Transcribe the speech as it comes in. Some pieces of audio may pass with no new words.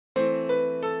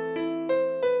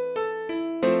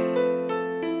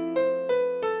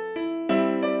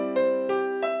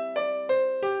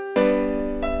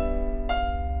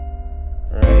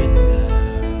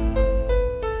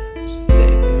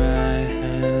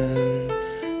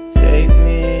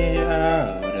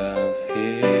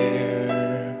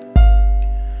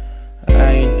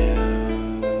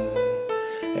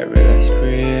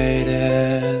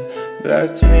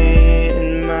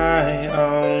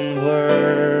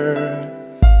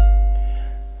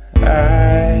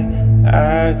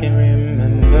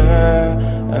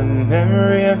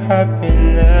of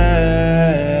happiness.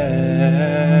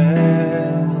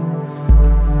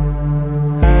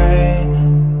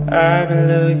 I've been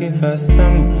looking for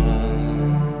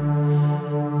someone,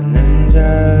 an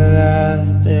angel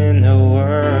lost in the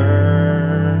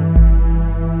world.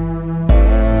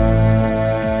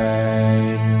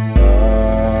 I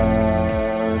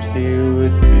thought he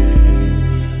would be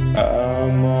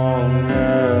among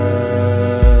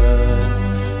us,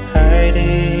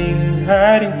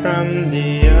 hiding from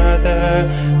the other,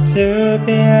 to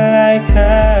be like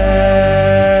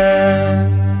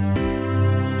us.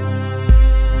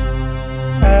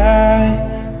 I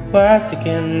was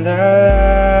taking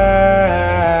the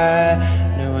light,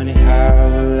 knowing how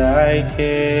I like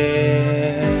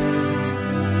it.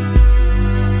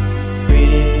 We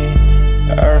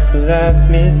are full of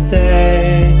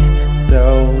mistakes,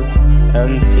 souls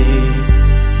empty,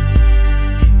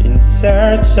 in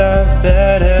search of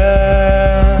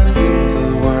better. A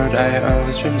simple word I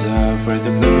always dreamed of, where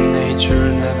the blooming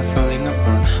nature never falling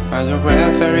apart. Mother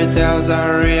where fairy tales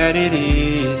are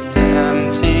realities,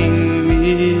 tempting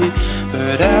me,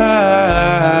 but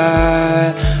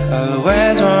I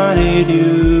always wanted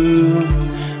you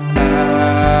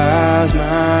as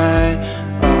my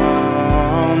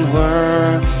own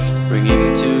world,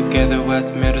 bringing together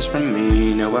what matters from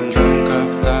me. Now I'm drunk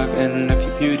of love and of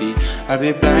your beauty. I'll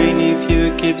be blind if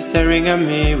you keep staring at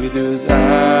me with those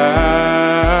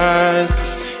eyes.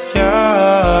 Your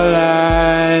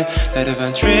light, that of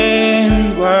a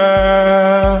dreamed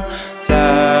world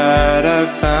that I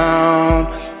found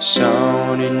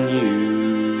shone in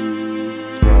you.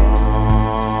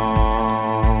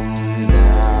 From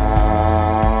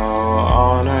now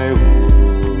on I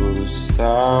will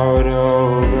start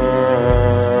over,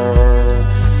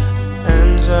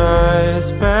 enjoy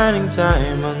spending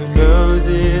time on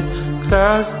cozies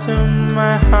close to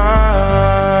my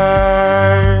heart.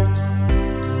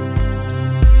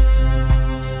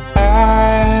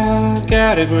 I'll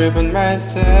get a grip on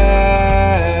myself,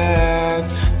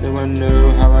 no one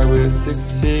knows how I will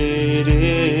succeed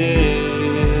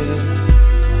it.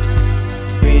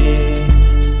 We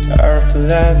are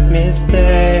full of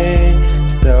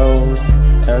mistakes, souls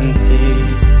empty,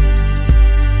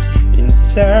 in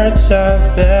search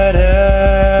of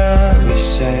better.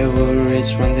 Wish I would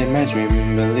reach one day my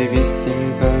dream, believe it's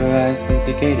simple as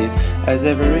complicated as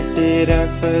every seed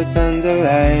of a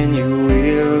dandelion. You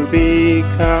will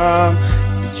become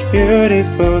such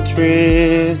beautiful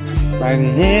trees,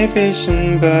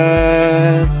 magnificent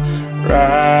birds,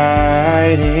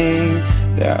 writing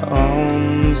their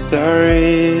own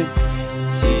stories.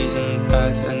 Season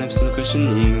pass and I'm still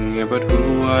questioning about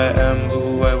who I am,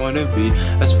 who I wanna be.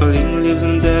 As falling leaves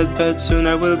I'm dead, but soon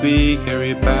I will be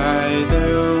carried by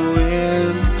the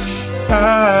wind.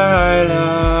 I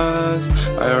lost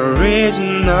my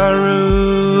original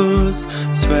roots,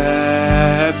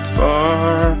 swept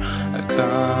for a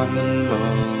common mold.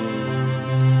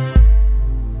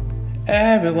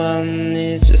 Everyone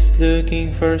is just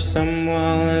looking for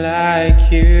someone like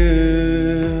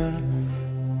you.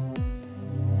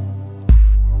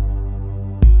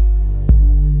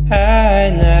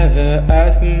 I never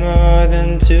asked more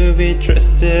than to be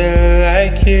trusted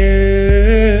like you.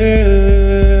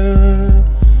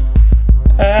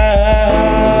 A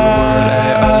single word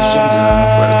I always dreamed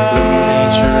of, where the blooming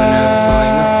nature never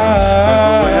falling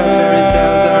apart. But where fairy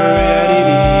tales are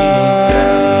realities,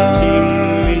 tempting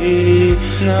me.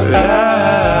 No, I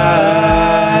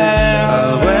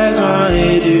always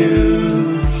wanted you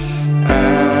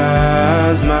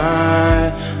as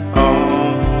my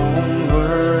own.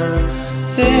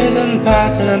 Season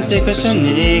passed and I'm still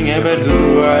questioning about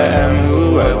who I am,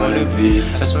 who I wanna be.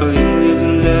 As falling leaves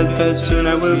I'm dead, but soon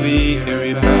I will be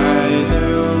carried by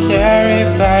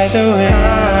the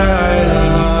wind.